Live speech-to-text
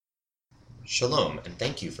Shalom, and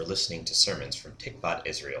thank you for listening to sermons from Tikvat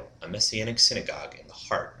Israel, a Messianic synagogue in the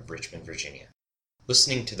heart of Richmond, Virginia.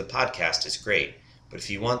 Listening to the podcast is great, but if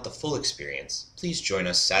you want the full experience, please join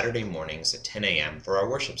us Saturday mornings at 10 a.m. for our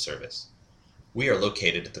worship service. We are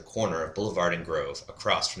located at the corner of Boulevard and Grove,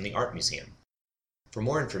 across from the Art Museum. For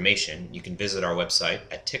more information, you can visit our website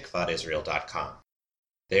at tikvatisrael.com.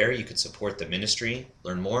 There you can support the ministry,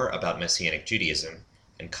 learn more about Messianic Judaism,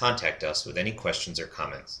 and contact us with any questions or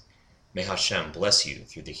comments. May Hashem bless you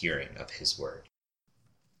through the hearing of His word.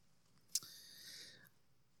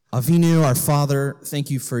 Avinu, our Father,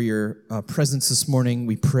 thank you for your presence this morning.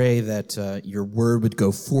 We pray that your word would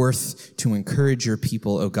go forth to encourage your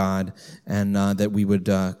people, O God, and that we would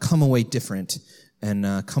come away different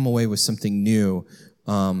and come away with something new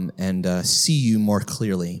and see you more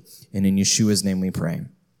clearly. And in Yeshua's name we pray.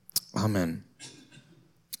 Amen.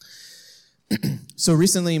 So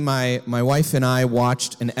recently, my wife and I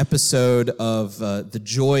watched an episode of The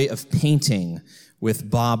Joy of Painting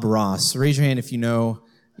with Bob Ross. Raise your hand if you know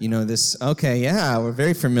this. Okay, yeah, we're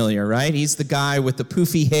very familiar, right? He's the guy with the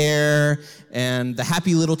poofy hair and the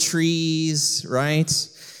happy little trees, right?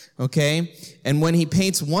 Okay, and when he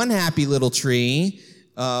paints one happy little tree,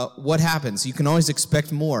 what happens? You can always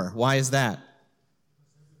expect more. Why is that?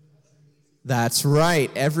 That's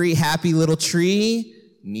right. Every happy little tree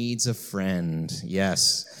needs a friend.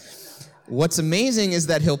 Yes. What's amazing is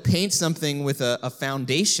that he'll paint something with a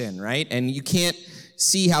foundation, right? And you can't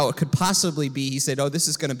see how it could possibly be. He said, oh, this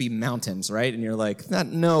is going to be mountains, right? And you're like,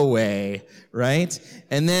 no way, right?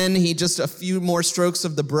 And then he just a few more strokes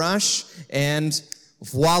of the brush and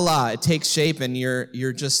voila, it takes shape and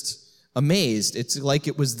you're just amazed. It's like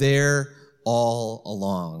it was there all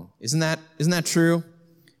along. Isn't that true?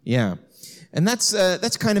 Yeah. And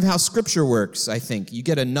that's kind of how Scripture works, I think. You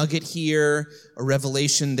get a nugget here, a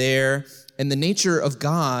revelation there, and the nature of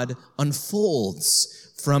God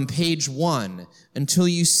unfolds from page 1 until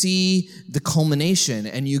you see the culmination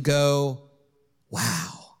and you go,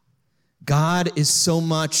 wow, God is so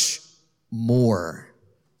much more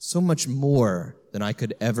than I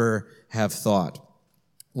could ever have thought.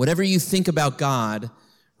 Whatever you think about God,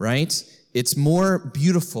 right, it's more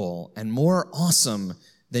beautiful and more awesome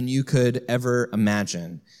than you could ever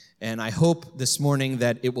imagine. And I hope this morning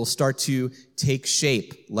that it will start to take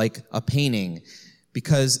shape like a painting,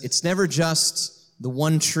 because it's never just the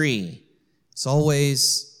one tree. It's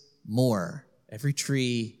always more. Every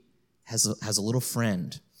tree has a little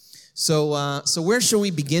friend. So where shall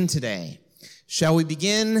we begin today? Shall we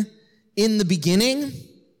begin in the beginning?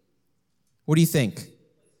 What do you think?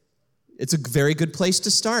 It's a very good place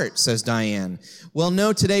to start, says Diane. Well,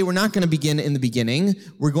 no, today we're not going to begin in the beginning.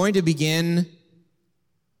 We're going to begin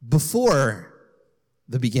before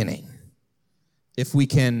the beginning, if we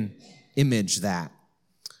can image that.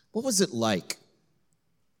 What was it like?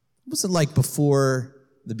 What was it like before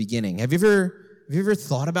the beginning? Have you ever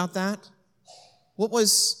thought about that? What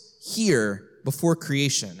was here before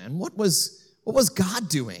creation? And what was God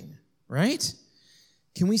doing, right?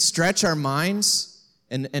 Can we stretch our minds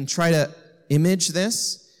and try to image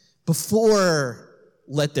this? Before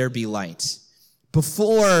let there be light.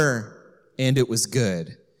 Before and it was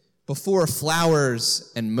good. Before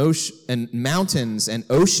flowers and mountains and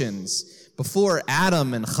oceans. Before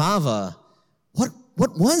Adam and Chava. What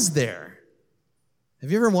was there?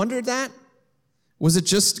 Have you ever wondered that? Was it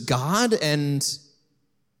just God and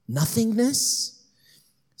nothingness?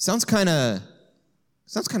 Sounds kind of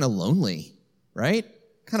lonely, right?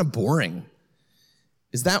 Kind of boring.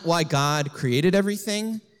 Is that why God created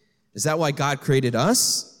everything? Is that why God created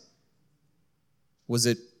us? Was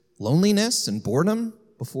it loneliness and boredom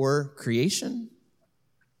before creation?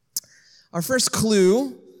 Our first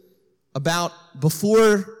clue about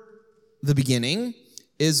before the beginning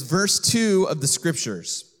is verse 2 of the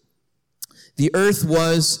Scriptures. The earth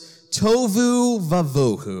was tovu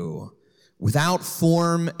vavohu, without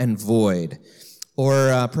form and void.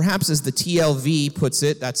 Or perhaps as the TLV puts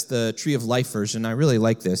it, that's the Tree of Life version. I really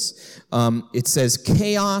like this. It says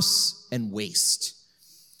chaos and waste.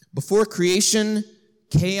 Before creation,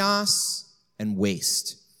 chaos and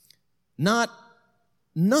waste. Not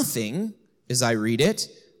nothing, as I read it,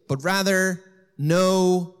 but rather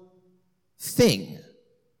no thing.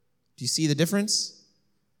 Do you see the difference?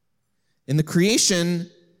 In the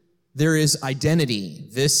creation, there is identity.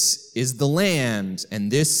 This is the land,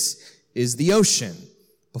 and this is the ocean.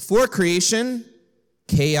 Before creation,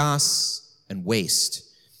 chaos and waste.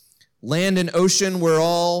 Land and ocean were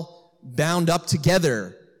all bound up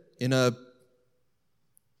together in a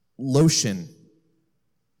lotion,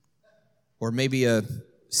 or maybe a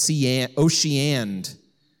oceaned,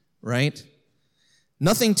 right?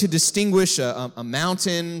 Nothing to distinguish a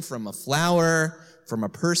mountain from a flower, from a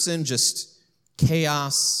person, just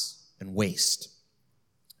chaos and waste.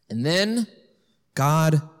 And then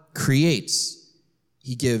God creates.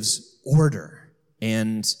 He gives order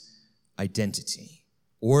and identity.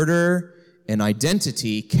 Order and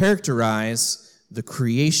identity characterize the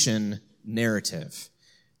creation narrative.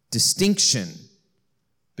 Distinction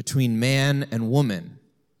between man and woman,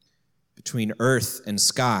 between earth and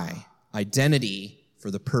sky, identity for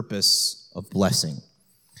the purpose of blessing.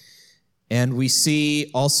 And we see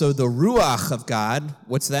also the Ruach of God.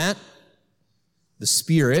 What's that? The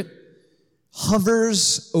Spirit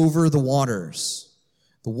hovers over the waters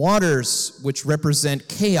which represent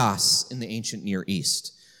chaos in the ancient Near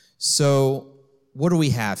East. So what do we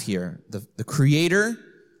have here? The Creator,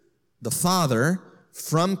 the Father,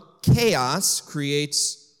 from chaos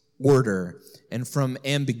creates order, and from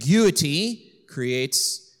ambiguity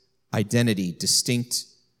creates identity, distinct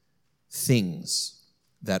things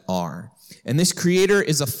that are. And this Creator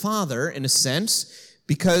is a father, in a sense,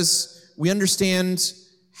 because we understand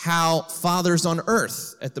how fathers on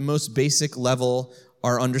earth, at the most basic level,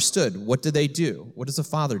 are understood. What do they do? What does a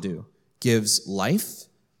father do? Gives life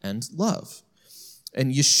and love.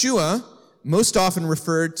 And Yeshua, most often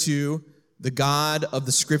referred to the God of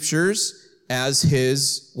the Scriptures as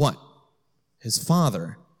his what? His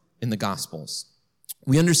Father in the Gospels.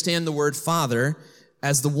 We understand the word Father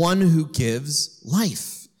as the one who gives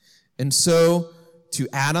life. And so, to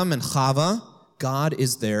Adam and Chava, God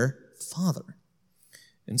is their Father.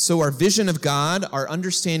 And so our vision of God, our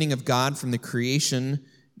understanding of God from the creation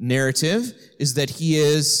narrative is that he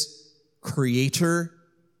is Creator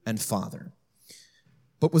and Father.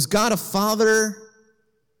 But was God a father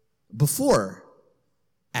before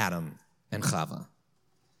Adam and Chava?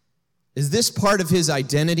 Is this part of his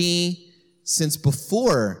identity since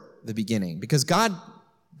before the beginning? Because God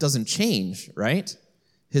doesn't change, right?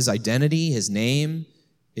 His identity, his name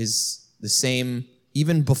is the same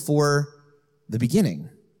even before the beginning.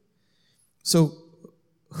 So,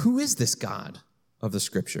 who is this God of the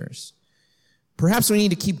Scriptures? Perhaps we need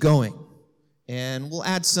to keep going, and we'll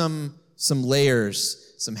add some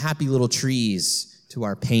layers, some happy little trees to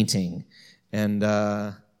our painting, and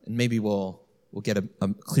maybe we'll get a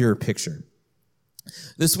clearer picture.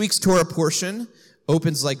 This week's Torah portion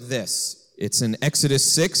opens like this. It's in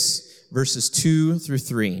Exodus 6, verses 2 through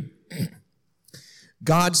 3.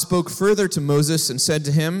 God spoke further to Moses and said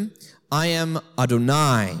to him, I am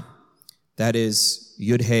Adonai, that is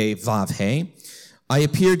Yud-He Vav-He. I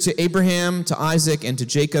appeared to Abraham, to Isaac, and to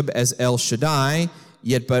Jacob as El Shaddai,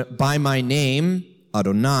 yet by my name,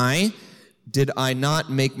 Adonai, did I not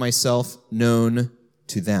make myself known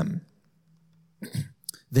to them.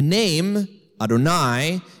 The name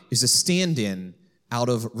Adonai is a stand-in out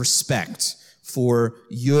of respect for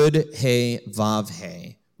Yud-He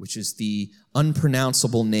Vav-He, which is the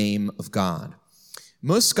unpronounceable name of God.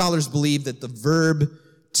 Most scholars believe that the verb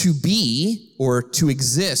to be or to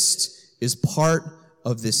exist is part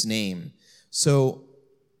of this name. So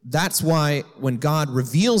that's why when God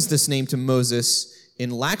reveals this name to Moses in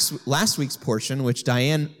last week's portion, which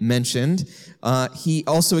Diane mentioned, he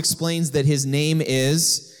also explains that his name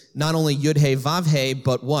is not only Yud-He Vav-He,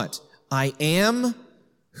 but what? I am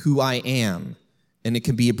who I am. And it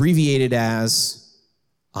can be abbreviated as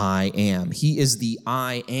I am. He is the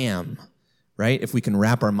I am, right? If we can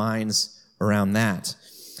wrap our minds around that.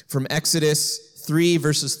 From Exodus 3,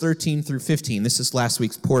 verses 13 through 15, this is last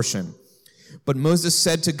week's portion. But Moses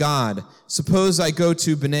said to God, suppose I go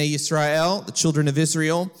to Bnei Yisrael, the children of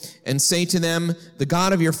Israel, and say to them, the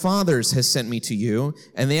God of your fathers has sent me to you.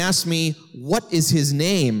 And they ask me, what is his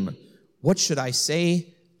name? What should I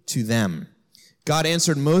say to them? God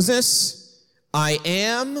answered Moses, I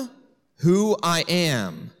am who I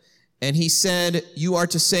am. And he said, you are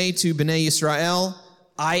to say to Bnei Yisrael,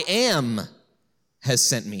 I am has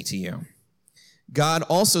sent me to you. God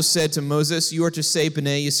also said to Moses, you are to say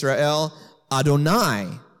Bnei Yisrael,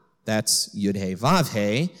 Adonai, that's Yud-He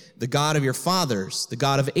Vav-He, the God of your fathers, the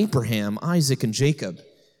God of Abraham, Isaac, and Jacob,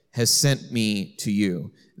 has sent me to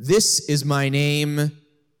you. This is my name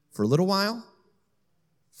for a little while,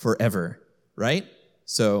 forever, right?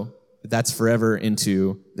 So that's forever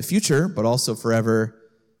into the future, but also forever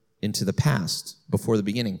into the past, before the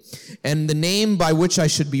beginning. And the name by which I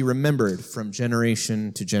should be remembered from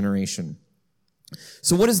generation to generation.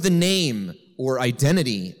 So what is the name or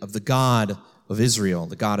identity of the God of Israel,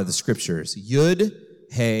 the God of the Scriptures?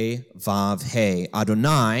 Yud-He Vav-He.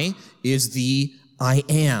 Adonai is the I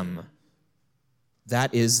am.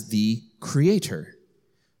 That is the Creator,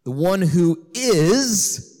 the one who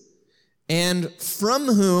is, and from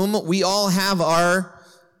whom we all have our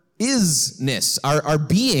isness, our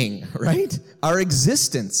being, right? Our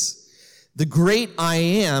existence. The great I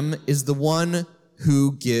am is the one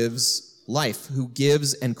who gives life, who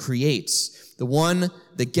gives and creates. The one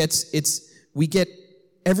that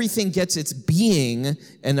everything gets its being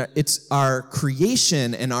and it's our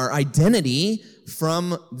creation and our identity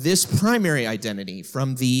from this primary identity,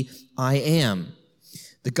 from the I am.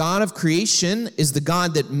 The God of creation is the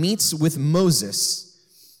God that meets with Moses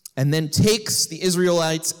and then takes the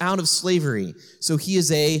Israelites out of slavery. So he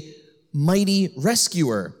is a mighty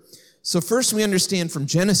rescuer. So first we understand from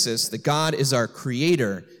Genesis that God is our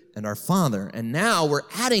creator and our father. And now we're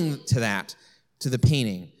adding to that, to the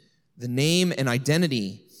painting, the name and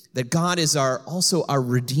identity that God is also our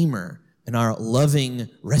redeemer and our loving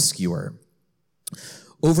rescuer.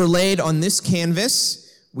 Overlaid on this canvas,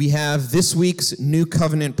 we have this week's New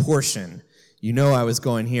Covenant portion. You know I was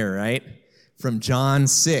going here, right? From John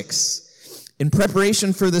 6. In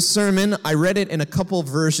preparation for this sermon, I read it in a couple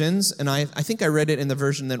versions, and I think I read it in the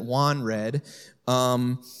version that Juan read.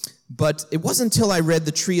 But it wasn't until I read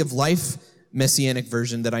the Tree of Life Messianic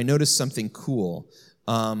version that I noticed something cool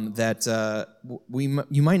that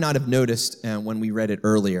you might not have noticed when we read it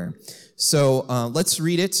earlier. So let's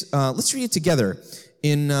read it. Let's read it together.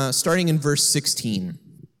 Starting in verse 16.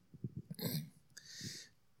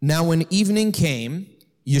 Now when evening came,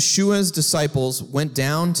 Yeshua's disciples went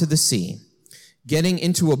down to the sea. Getting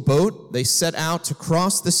into a boat, they set out to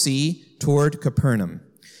cross the sea toward Capernaum.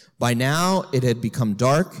 By now it had become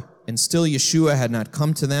dark, and still Yeshua had not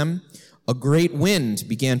come to them. A great wind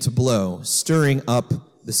began to blow, stirring up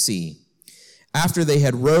the sea. After they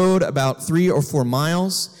had rowed about 3 or 4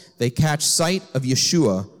 miles, they catch sight of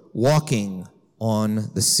Yeshua walking on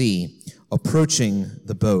the sea, approaching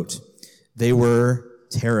the boat. They were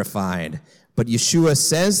terrified. But Yeshua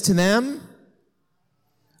says to them,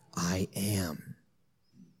 I am.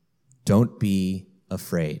 Don't be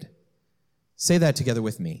afraid. Say that together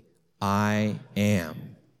with me. I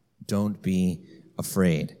am. Don't be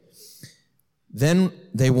afraid. Then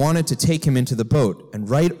they wanted to take him into the boat, and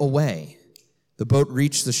right away, the boat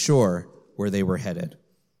reached the shore where they were headed.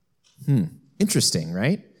 Interesting,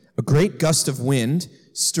 right? A great gust of wind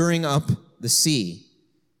stirring up the sea.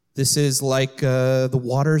 This is like the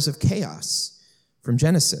waters of chaos from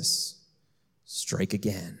Genesis. Strike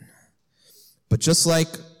again. But just like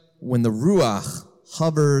when the Ruach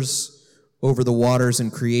hovers over the waters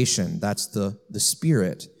in creation, that's the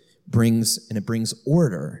Spirit brings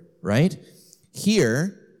order, right?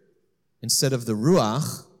 Here, instead of the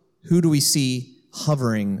Ruach, who do we see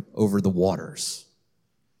hovering over the waters?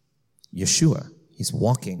 Yeshua. He's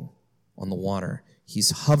walking on the water.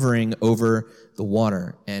 He's hovering over the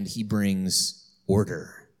water, and he brings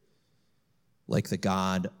order, like the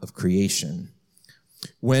God of creation.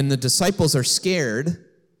 When the disciples are scared,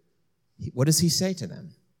 what does he say to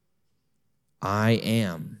them? I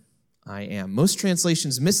am. I am. Most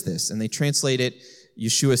translations miss this, and they translate it,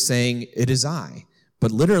 Yeshua saying, it is I.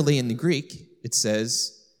 But literally in the Greek, it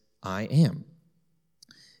says, I am.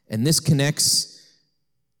 And this connects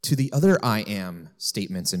to the other I am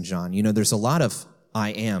statements in John. You know, there's a lot of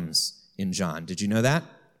I ams in John. Did you know that?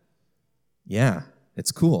 Yeah,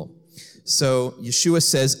 it's cool. So Yeshua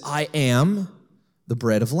says, I am the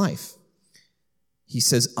bread of life. He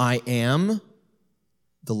says, I am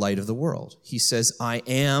the light of the world. He says, I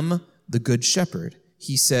am the good shepherd.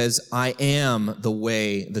 He says, I am the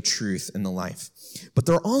way, the truth, and the life. But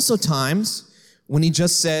there are also times when he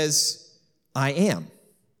just says, I am.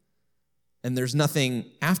 And there's nothing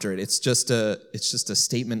after it. It's just a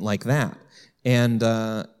statement like that. And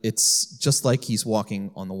it's just like he's walking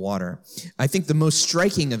on the water. I think the most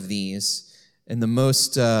striking of these and the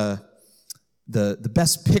most the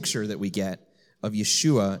best picture that we get of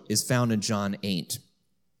Yeshua is found in John 8.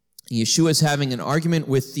 Yeshua is having an argument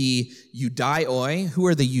with the Judaioi. Who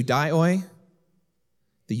are the Judaioi?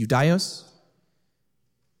 The Judaios?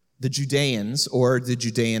 The Judeans, or the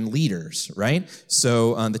Judean leaders, right?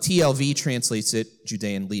 So the TLV translates it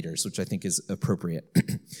Judean leaders, which I think is appropriate.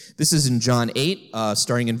 This is in John 8,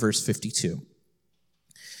 starting in verse 52.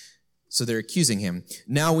 So they're accusing him.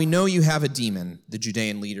 Now we know you have a demon, the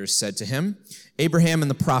Judean leaders said to him. Abraham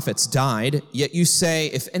and the prophets died, yet you say,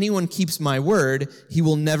 if anyone keeps my word, he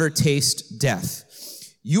will never taste death.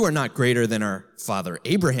 You are not greater than our father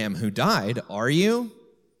Abraham who died, are you?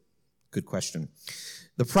 Good question.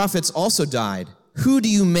 The prophets also died. Who do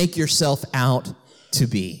you make yourself out to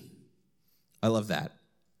be? I love that.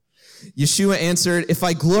 Yeshua answered, if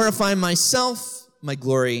I glorify myself, my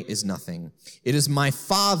glory is nothing. It is my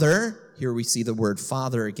Father, here we see the word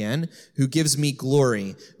Father again, who gives me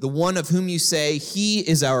glory, the one of whom you say, he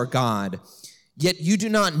is our God. Yet you do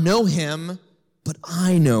not know him, but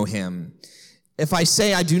I know him. If I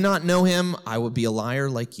say I do not know him, I will be a liar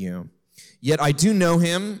like you. Yet I do know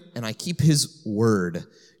him, and I keep his word.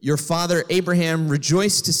 Your father Abraham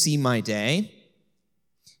rejoiced to see my day.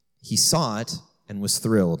 He saw it and was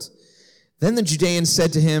thrilled. Then the Judeans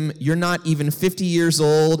said to him, you're not even 50 years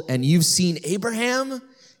old, and you've seen Abraham?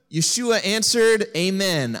 Yeshua answered,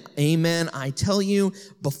 amen, amen. I tell you,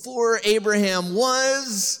 before Abraham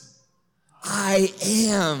was, I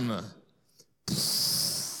am.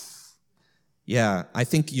 Yeah, I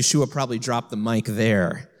think Yeshua probably dropped the mic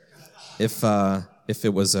there. If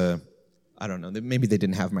it was I don't know, maybe they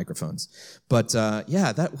didn't have microphones. But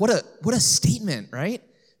what a statement, right?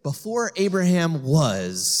 Before Abraham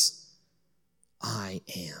was, I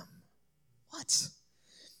am. What?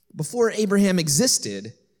 Before Abraham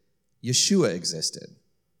existed, Yeshua existed.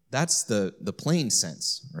 That's the plain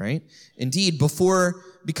sense, right? Indeed,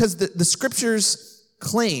 because the scriptures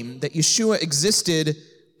claim that Yeshua existed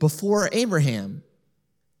before Abraham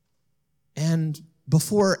and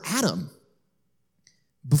before Adam,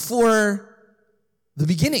 before the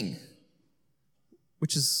beginning,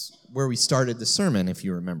 which is where we started the sermon, if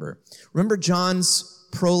you remember. Remember John's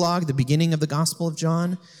prologue, the beginning of the Gospel of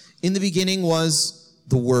John? In the beginning was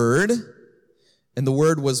the Word, and the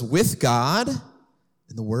Word was with God,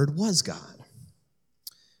 and the Word was God.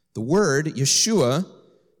 The Word, Yeshua,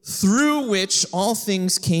 through which all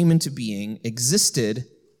things came into being, existed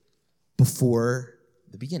before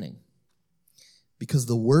the beginning. Because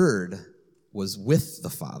the Word was with the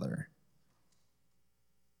Father.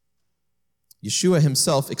 Yeshua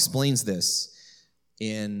himself explains this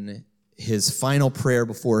in his final prayer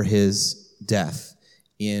before his death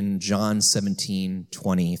in John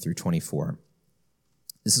 17:20 through 24.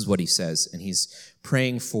 This is what he says, and he's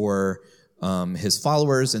praying for his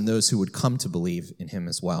followers and those who would come to believe in him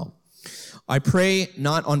as well. I pray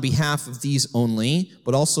not on behalf of these only,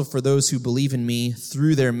 but also for those who believe in me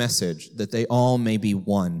through their message, that they all may be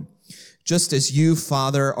one. Just as you,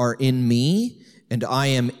 Father, are in me, and I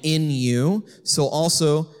am in you, so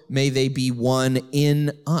also may they be one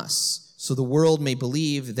in us, so the world may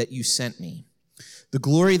believe that you sent me. The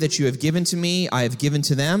glory that you have given to me, I have given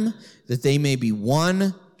to them, that they may be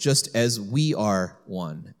one, just as we are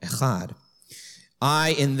one. Echad. I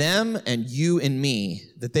in them and you in me,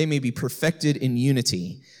 that they may be perfected in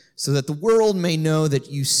unity, so that the world may know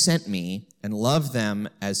that you sent me and love them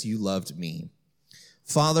as you loved me.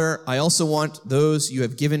 Father, I also want those you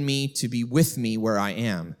have given me to be with me where I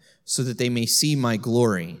am, so that they may see my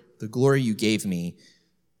glory, the glory you gave me,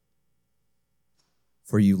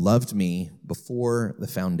 for you loved me before the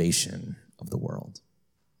foundation of the world.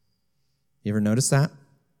 You ever notice that?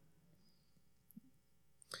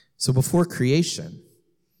 So before creation,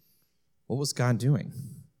 what was God doing?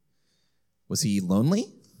 Was he lonely?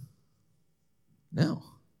 No.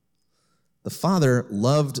 The Father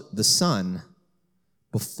loved the Son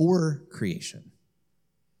before creation.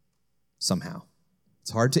 Somehow.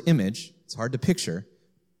 It's hard to image, it's hard to picture,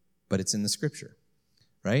 but it's in the scripture,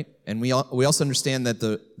 right? And we also understand that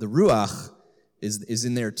the Ruach is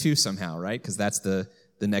in there too somehow, right? Because that's the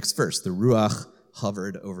next verse. The Ruach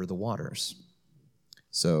hovered over the waters.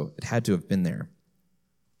 So it had to have been there.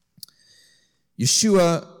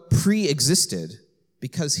 Yeshua pre-existed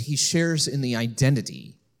because he shares in the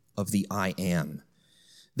identity of the I am.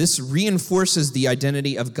 This reinforces the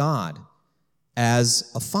identity of God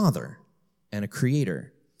as a father and a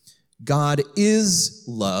creator. God is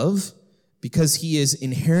love because he is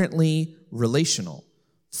inherently relational.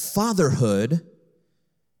 Fatherhood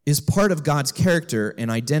is part of God's character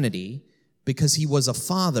and identity because he was a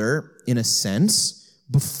father, in a sense,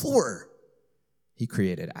 before he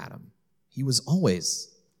created Adam. He was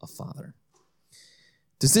always a father.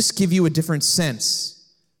 Does this give you a different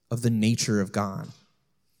sense of the nature of God?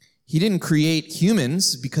 He didn't create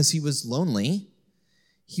humans because he was lonely.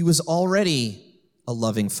 He was already a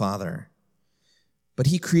loving father. But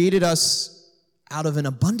he created us out of an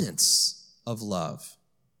abundance of love,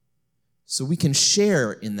 so we can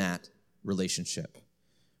share in that relationship.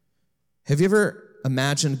 Have you ever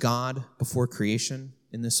imagined God before creation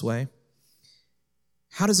in this way?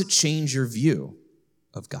 How does it change your view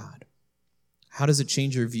of God? How does it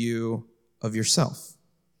change your view of yourself?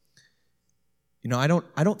 You know,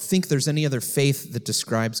 I don't think there's any other faith that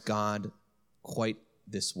describes God quite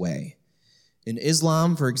this way. In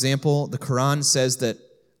Islam, for example, the Quran says that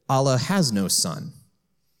Allah has no son.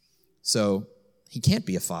 So he can't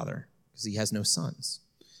be a father because he has no sons.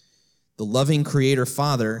 The loving creator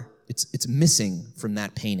father, it's missing from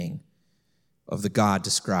that painting of the God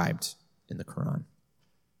described in the Quran.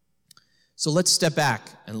 So let's step back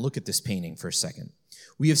and look at this painting for a second.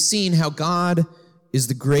 We have seen how God is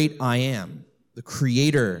the great I am, the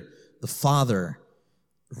creator, the father,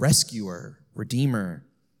 rescuer, redeemer,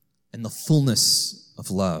 and the fullness of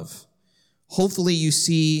love. Hopefully you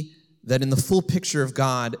see that in the full picture of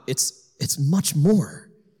God, it's much more.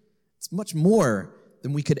 It's much more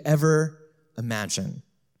than we could ever imagine.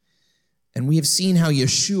 And we have seen how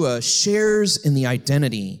Yeshua shares in the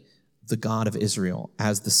identity of the God of Israel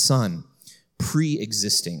as the Son,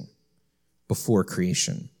 pre-existing before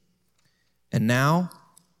creation. And now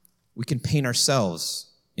we can paint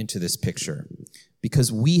ourselves into this picture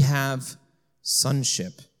because we have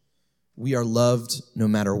sonship. We are loved no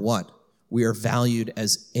matter what. We are valued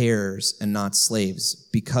as heirs and not slaves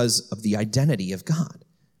because of the identity of God.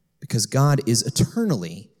 Because God is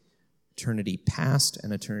eternity past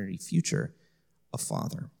and eternity future, a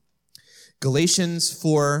Father. Galatians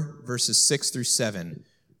 4, verses 6 through 7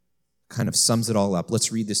 kind of sums it all up.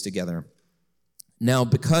 Let's read this together. Now,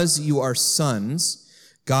 because you are sons,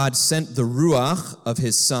 God sent the Ruach of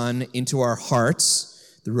his Son into our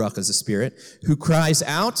hearts. The Ruach is a spirit, who cries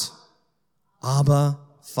out, Abba,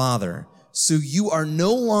 Father. So you are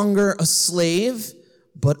no longer a slave,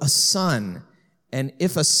 but a son. And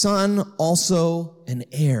if a son, also an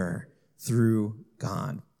heir through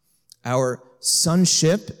God. Our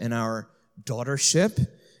sonship and our daughtership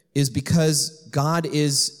is because God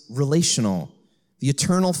is relational, the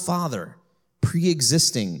eternal Father,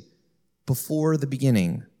 pre-existing before the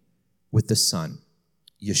beginning with the Son,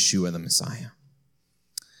 Yeshua the Messiah.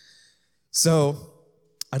 So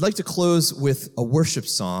I'd like to close with a worship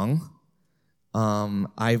song.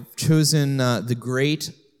 I've chosen The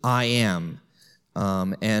Great I Am,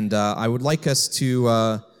 and I would like us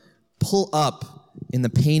to pull up in the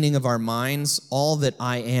painting of our minds all that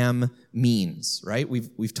I am means, right?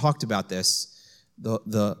 We've talked about this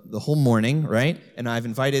the whole morning, right? And I've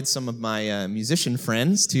invited some of my musician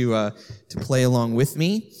friends to play along with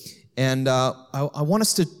me, and I want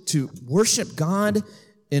us to worship God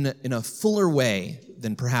in a fuller way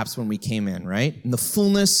than perhaps when we came in, right? In the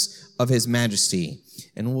fullness of his majesty.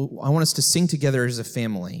 And I want us to sing together as a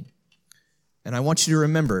family. And I want you to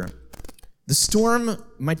remember, the storm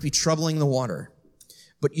might be troubling the water,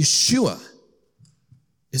 but Yeshua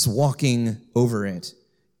is walking over it.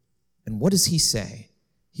 And what does he say?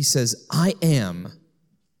 He says, I am,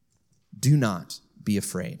 do not be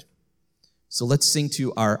afraid. So let's sing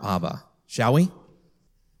to our Abba, shall we?